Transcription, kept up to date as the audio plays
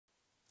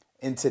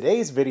In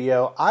today's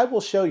video, I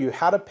will show you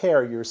how to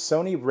pair your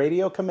Sony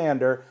Radio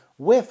Commander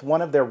with one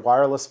of their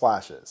wireless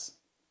flashes.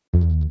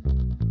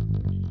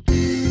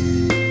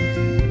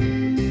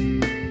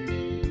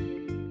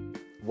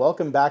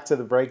 Welcome back to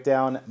the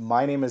breakdown.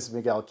 My name is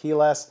Miguel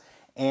Quiles,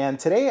 and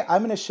today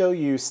I'm going to show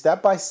you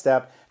step by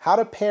step how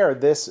to pair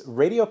this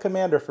Radio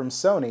Commander from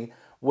Sony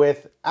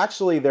with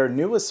actually their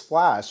newest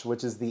flash,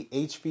 which is the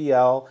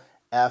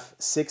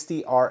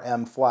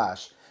HVL-F60RM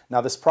Flash. Now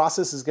this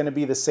process is going to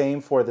be the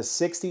same for the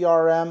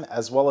 60RM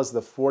as well as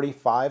the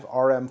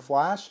 45RM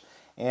Flash,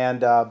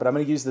 but I'm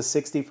going to use the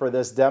 60 for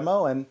this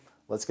demo, and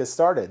let's get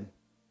started.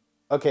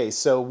 Okay,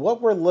 so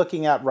what we're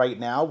looking at right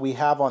now, we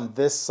have on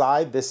this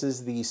side, this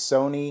is the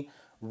Sony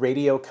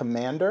Radio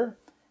Commander,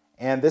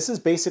 and this is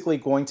basically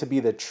going to be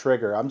the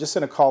trigger. I'm just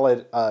going to call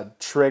it a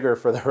trigger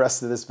for the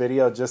rest of this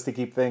video just to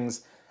keep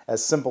things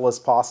as simple as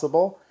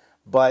possible,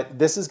 but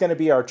this is going to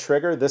be our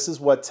trigger. This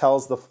is what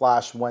tells the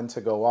flash when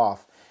to go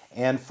off.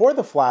 And for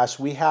the flash,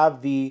 we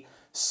have the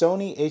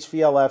Sony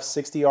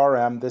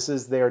HVL-F60RM. This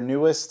is their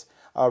newest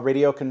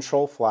radio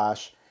control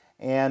flash.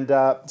 And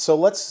so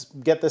let's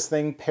get this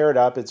thing paired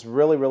up. It's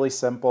really, really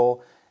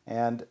simple.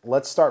 And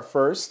let's start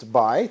first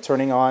by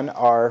turning on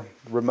our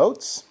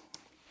remotes.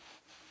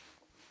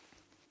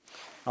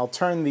 I'll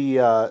turn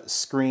the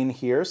screen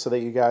here so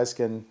that you guys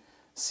can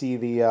see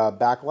the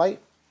backlight.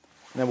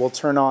 And then we'll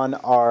turn on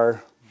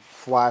our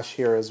flash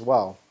here as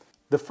well.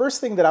 The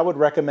first thing that I would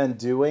recommend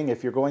doing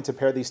if you're going to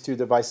pair these two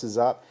devices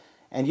up,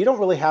 and you don't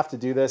really have to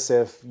do this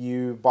if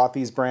you bought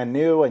these brand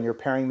new and you're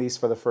pairing these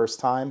for the first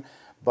time,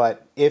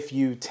 but if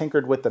you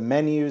tinkered with the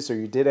menus or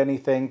you did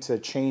anything to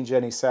change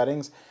any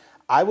settings,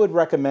 I would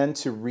recommend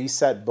to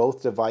reset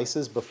both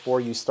devices before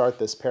you start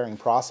this pairing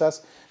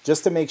process,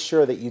 just to make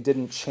sure that you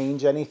didn't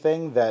change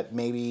anything that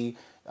maybe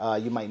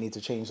you might need to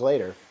change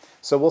later.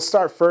 So we'll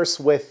start first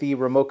with the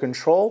remote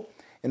control.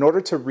 In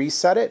order to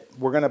reset it,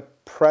 we're going to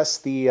press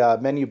the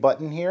menu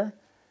button here.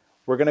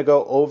 We're going to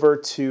go over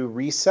to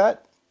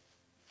reset.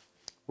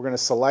 We're going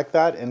to select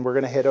that and we're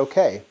going to hit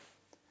OK.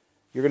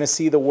 You're going to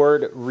see the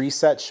word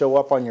reset show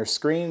up on your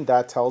screen.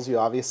 That tells you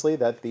obviously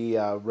that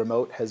the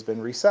remote has been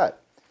reset.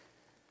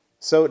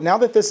 So now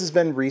that this has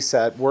been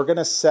reset, we're going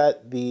to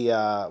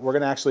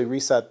actually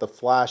reset the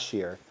flash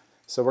here.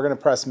 So we're going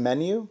to press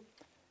menu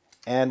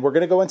and we're going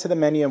to go into the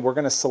menu and we're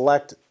going to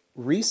select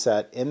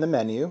reset in the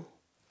menu.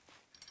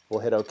 We'll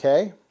hit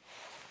OK.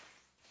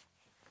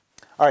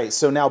 All right,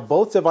 so now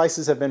both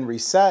devices have been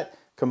reset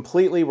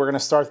completely. We're going to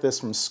start this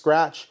from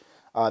scratch.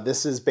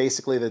 This is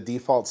basically the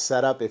default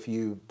setup. If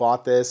you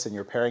bought this and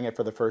you're pairing it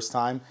for the first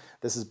time,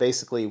 this is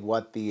basically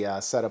what the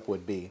setup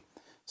would be.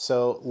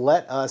 So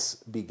let us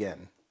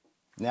begin.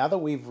 Now that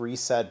we've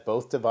reset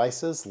both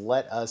devices,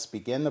 let us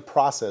begin the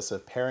process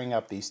of pairing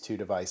up these two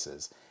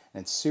devices.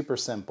 And it's super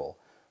simple.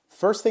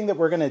 First thing that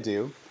we're going to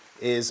do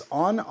is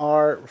on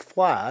our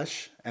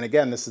flash, and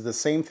again, this is the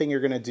same thing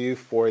you're going to do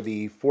for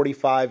the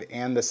 45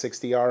 and the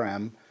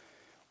 60RM,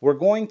 we're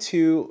going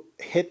to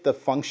hit the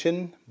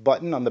function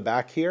button on the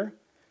back here.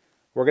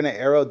 We're going to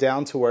arrow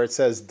down to where it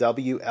says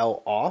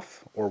WL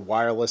off or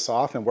wireless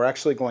off, and we're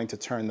actually going to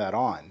turn that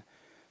on.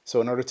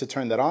 So in order to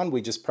turn that on,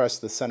 we just press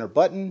the center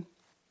button,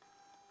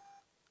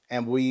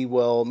 and we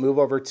will move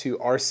over to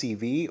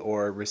RCV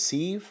or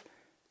receive,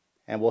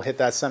 and we'll hit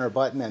that center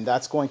button, and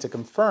that's going to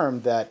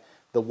confirm that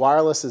the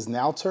wireless is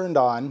now turned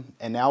on,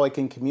 and now it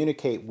can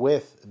communicate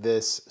with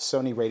this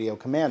Sony Radio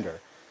Commander.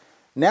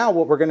 Now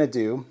what we're going to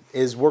do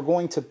is we're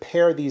going to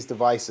pair these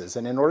devices,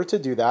 and in order to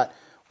do that,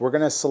 we're going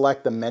to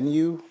select the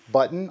menu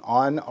button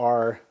on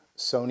our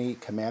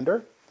Sony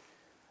Commander,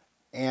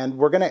 and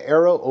we're going to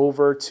arrow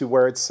over to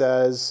where it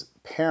says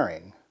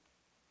pairing.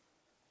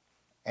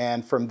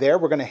 And from there,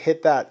 we're going to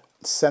hit that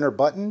center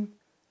button,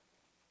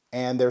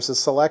 and there's a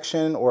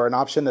selection or an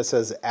option that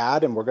says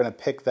add, and we're going to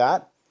pick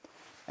that.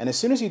 And as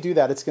soon as you do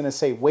that, it's going to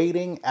say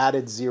waiting,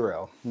 added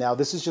 0. Now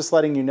this is just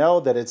letting you know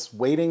that it's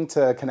waiting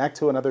to connect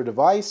to another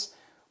device,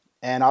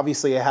 and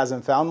obviously it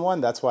hasn't found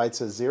one, that's why it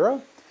says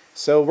 0.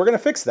 So we're going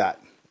to fix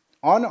that.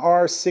 On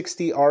our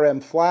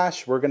 60RM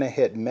Flash, we're going to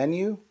hit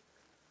menu.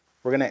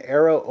 We're going to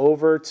arrow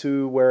over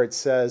to where it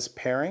says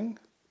pairing.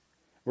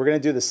 We're going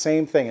to do the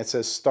same thing. It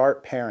says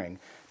start pairing.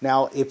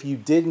 Now if you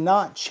did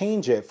not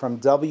change it from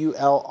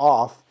WL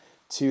off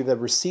to the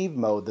receive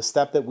mode, the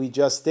step that we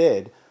just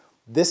did,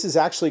 this is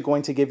actually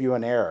going to give you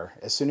an error.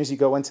 As soon as you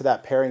go into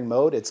that pairing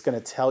mode, it's going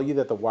to tell you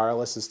that the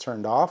wireless is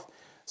turned off.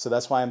 So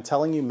that's why I'm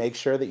telling you, make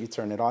sure that you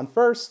turn it on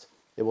first.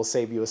 It will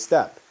save you a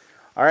step.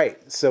 All right,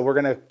 so we're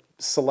going to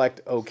select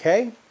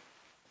OK.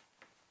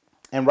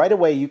 And right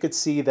away, you could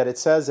see that it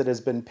says it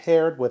has been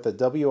paired with a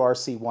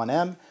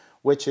WRC1M,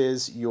 which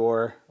is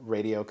your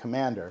Radio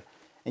Commander.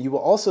 And you will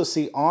also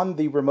see on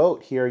the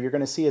remote here, you're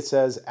going to see it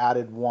says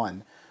added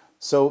 1.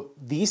 So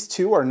these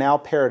two are now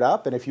paired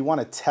up, and if you want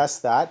to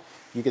test that,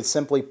 you could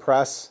simply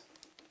press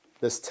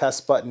this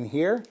test button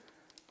here.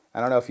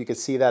 I don't know if you could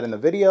see that in the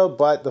video,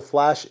 but the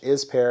flash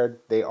is paired.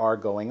 They are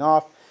going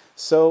off.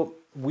 So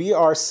we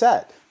are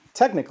set.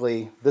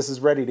 Technically, this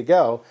is ready to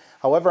go.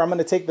 However, I'm going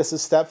to take this a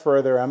step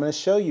further. I'm going to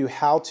show you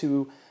how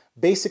to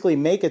basically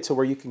make it to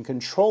where you can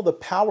control the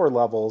power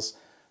levels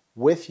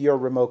with your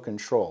remote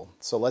control.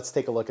 So let's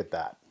take a look at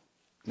that.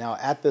 Now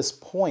at this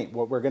point,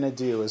 what we're going to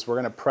do is we're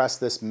going to press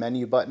this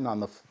menu button on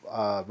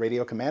the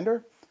radio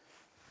commander.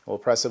 We'll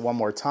press it one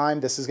more time.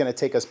 This is going to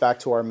take us back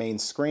to our main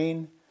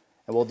screen,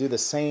 and we'll do the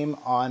same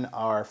on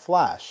our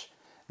flash.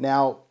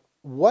 Now,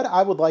 what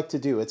I would like to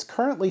do, it's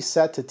currently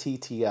set to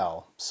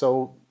TTL.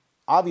 So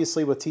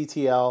obviously with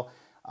TTL,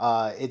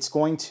 it's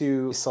going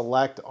to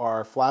select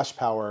our flash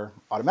power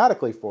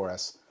automatically for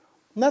us.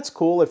 And that's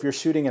cool if you're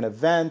shooting an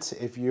event,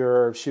 if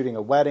you're shooting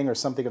a wedding or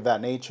something of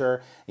that nature,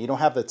 and you don't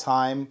have the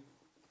time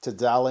to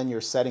dial in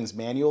your settings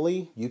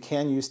manually, you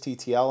can use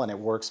TTL and it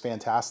works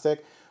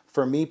fantastic.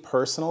 For me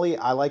personally,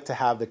 I like to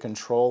have the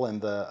control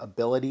and the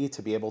ability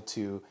to be able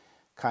to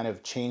kind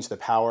of change the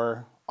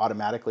power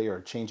automatically,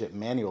 or change it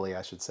manually,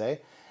 I should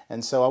say.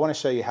 And so I want to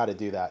show you how to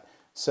do that.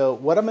 So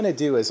what I'm going to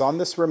do is on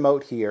this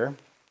remote here,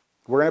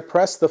 we're going to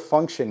press the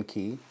function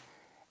key,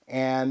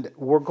 and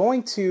we're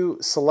going to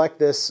select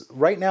this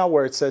right now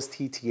where it says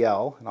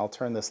TTL, and I'll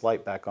turn this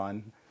light back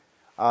on.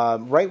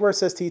 Right where it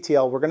says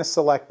TTL, we're going to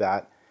select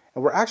that,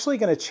 and we're actually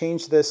going to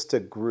change this to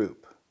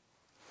group.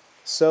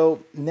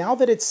 So now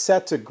that it's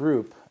set to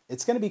group,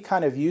 it's going to be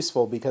kind of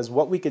useful, because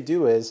what we could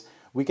do is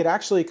we could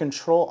actually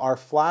control our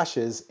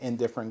flashes in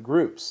different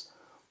groups.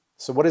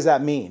 So what does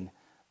that mean?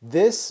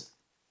 This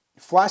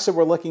flash that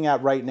we're looking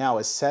at right now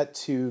is set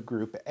to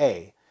group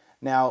A.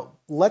 Now,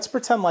 let's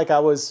pretend like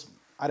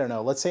I don't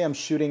know, let's say I'm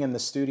shooting in the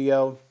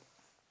studio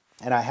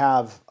and I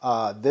have,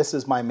 this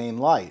is my main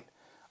light.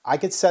 I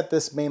could set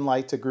this main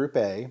light to group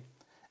A,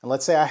 and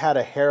let's say I had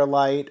a hair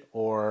light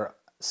or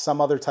some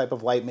other type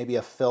of light, maybe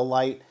a fill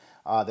light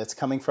that's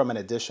coming from an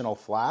additional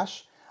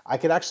flash. I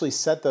could actually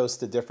set those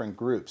to different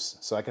groups.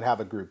 So I could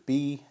have a group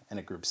B and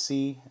a group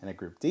C and a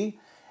group D,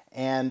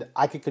 and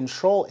I could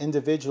control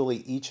individually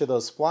each of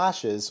those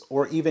flashes,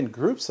 or even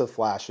groups of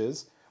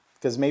flashes,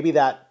 because maybe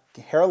that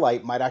hair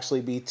light might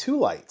actually be two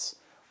lights.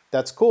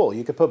 That's cool.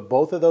 You could put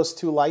both of those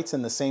two lights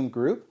in the same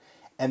group,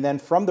 and then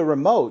from the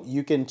remote,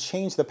 you can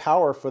change the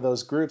power for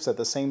those groups at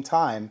the same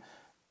time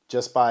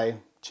just by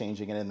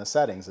changing it in the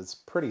settings. It's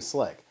pretty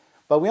slick.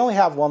 But we only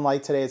have one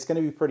light today. It's going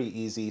to be pretty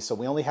easy. So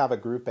we only have a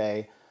group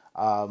A,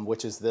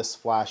 which is this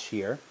flash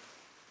here.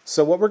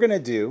 So what we're going to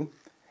do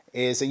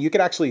is, and you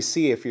could actually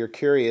see, if you're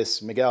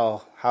curious,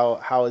 Miguel,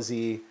 how is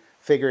he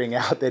figuring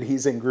out that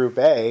he's in group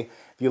A?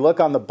 If you look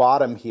on the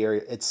bottom here,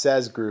 it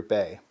says group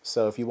A.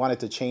 So if you wanted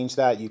to change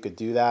that, you could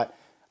do that.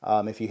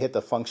 If you hit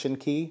the function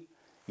key,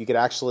 you could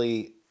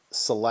actually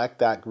select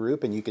that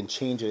group, and you can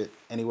change it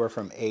anywhere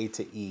from A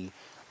to E.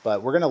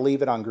 But we're going to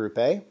leave it on group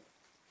A.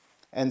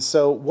 And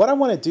so what I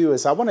want to do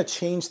is I want to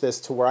change this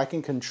to where I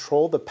can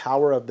control the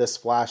power of this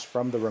flash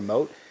from the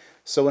remote.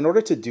 So in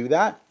order to do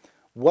that,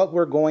 what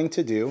we're going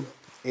to do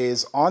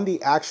is on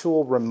the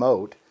actual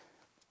remote,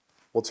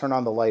 we'll turn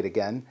on the light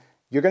again.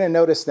 You're going to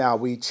notice now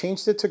we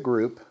changed it to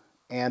group,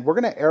 and we're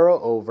going to arrow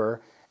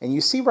over, and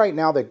you see right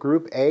now that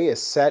group A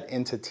is set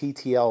into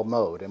TTL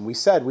mode. And we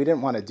said we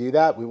didn't want to do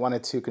that. We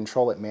wanted to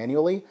control it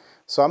manually.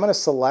 So I'm going to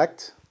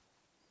select,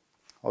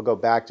 I'll go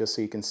back just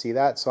so you can see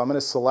that. So I'm going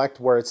to select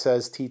where it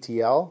says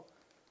TTL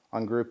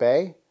on group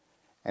A,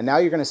 and now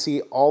you're going to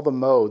see all the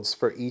modes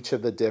for each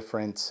of the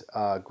different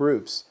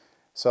groups.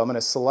 So I'm going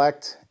to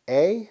select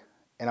A,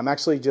 and I'm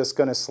actually just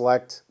going to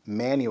select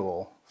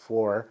manual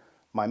for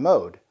my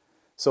mode.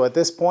 So at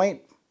this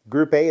point,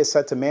 group A is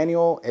set to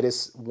manual. It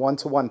is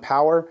 1-to-1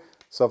 power.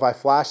 So if I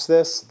flash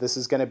this, this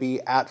is going to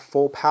be at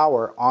full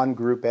power on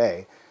group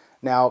A.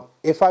 Now,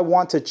 if I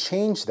want to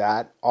change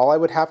that, all I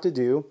would have to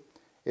do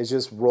is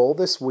just roll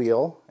this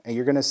wheel, and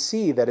you're going to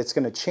see that it's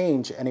going to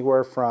change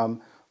anywhere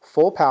from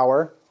full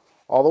power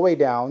all the way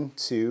down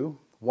to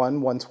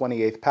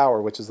 1/128th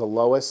power, which is the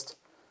lowest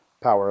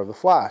power of the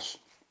flash.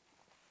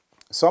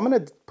 So I'm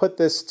going to put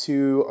this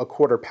to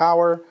 1/4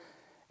 power,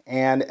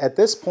 and at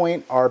this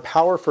point our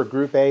power for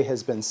group A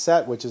has been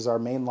set, which is our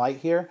main light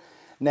here.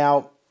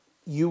 Now,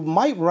 you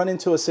might run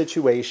into a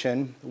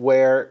situation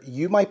where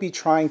you might be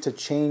trying to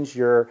change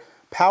your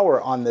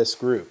power on this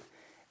group.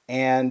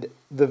 And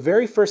the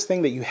very first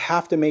thing that you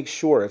have to make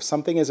sure, if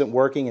something isn't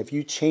working, if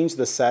you change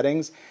the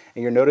settings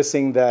and you're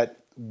noticing that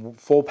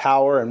full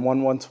power and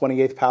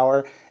 1/128th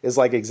power is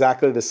like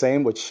exactly the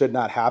same, which should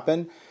not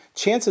happen,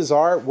 chances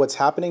are what's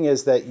happening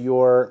is that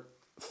your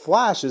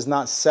flash is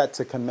not set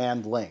to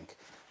command link.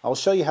 I'll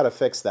show you how to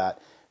fix that.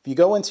 If you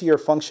go into your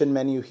function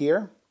menu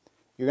here,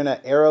 you're going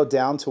to arrow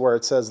down to where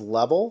it says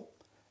level,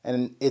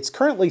 and it's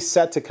currently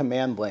set to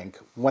command link.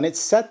 When it's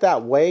set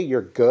that way,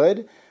 you're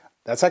good.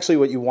 That's actually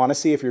what you want to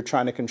see if you're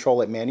trying to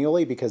control it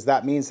manually, because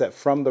that means that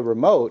from the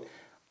remote,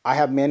 I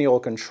have manual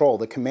control.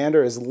 The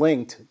commander is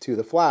linked to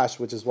the flash,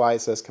 which is why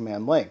it says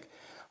command link.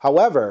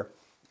 However,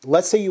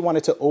 let's say you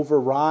wanted to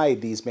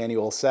override these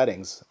manual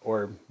settings,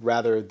 or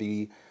rather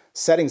the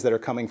settings that are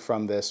coming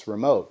from this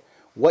remote.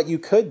 What you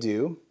could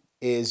do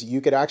is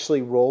you could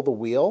actually roll the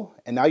wheel,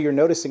 and now you're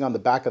noticing on the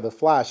back of the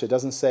flash, it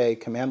doesn't say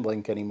command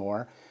link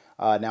anymore.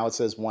 Now it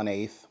says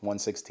 1/8,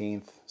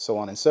 1/16, so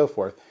on and so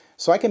forth.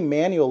 So I can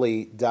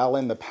manually dial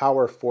in the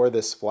power for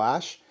this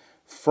flash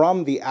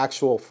from the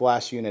actual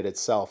flash unit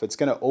itself. It's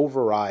going to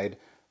override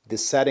the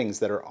settings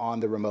that are on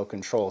the remote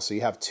control. So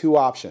you have two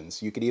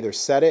options. You could either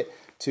set it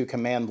to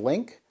command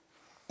link,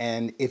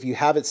 and if you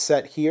have it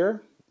set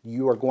here,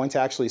 you are going to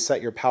actually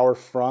set your power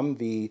from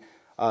the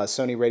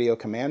Sony Radio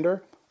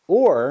Commander,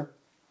 or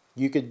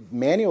you could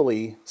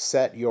manually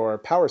set your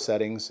power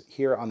settings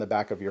here on the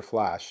back of your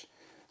flash.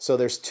 So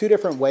there's two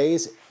different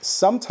ways.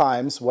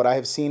 Sometimes what I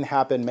have seen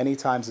happen many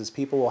times is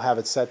people will have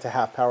it set to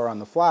half power on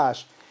the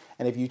flash,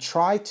 and if you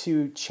try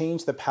to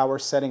change the power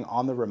setting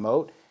on the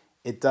remote,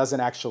 it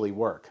doesn't actually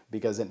work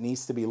because it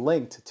needs to be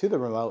linked to the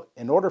remote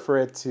in order for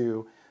it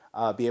to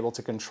be able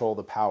to control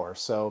the power.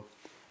 So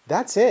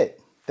that's it.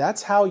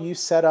 That's how you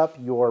set up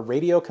your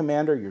Radio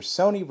Commander, your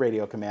Sony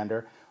Radio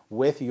Commander,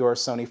 with your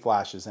Sony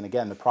flashes. And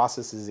again, the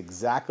process is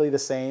exactly the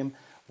same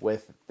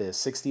with the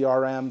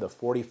 60RM, the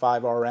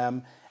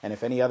 45RM, and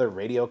if any other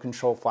radio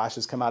control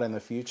flashes come out in the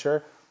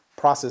future,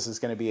 process is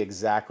going to be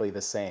exactly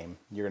the same.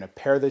 You're going to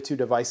pair the two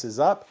devices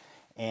up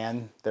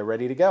and they're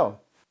ready to go.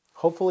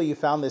 Hopefully you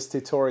found this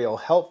tutorial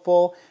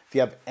helpful. If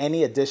you have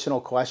any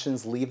additional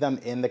questions, leave them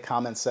in the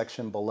comment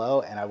section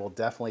below and I will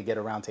definitely get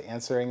around to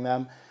answering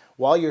them.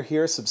 While you're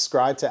here,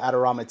 subscribe to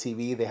Adorama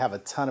TV. They have a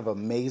ton of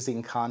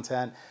amazing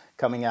content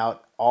coming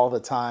out all the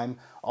time.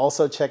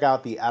 Also check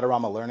out the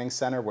Adorama Learning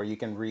Center where you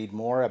can read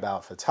more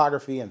about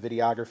photography and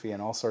videography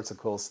and all sorts of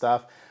cool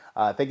stuff.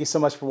 Thank you so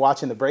much for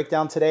watching the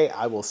breakdown today.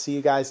 I will see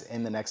you guys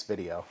in the next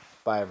video.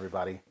 Bye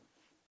everybody.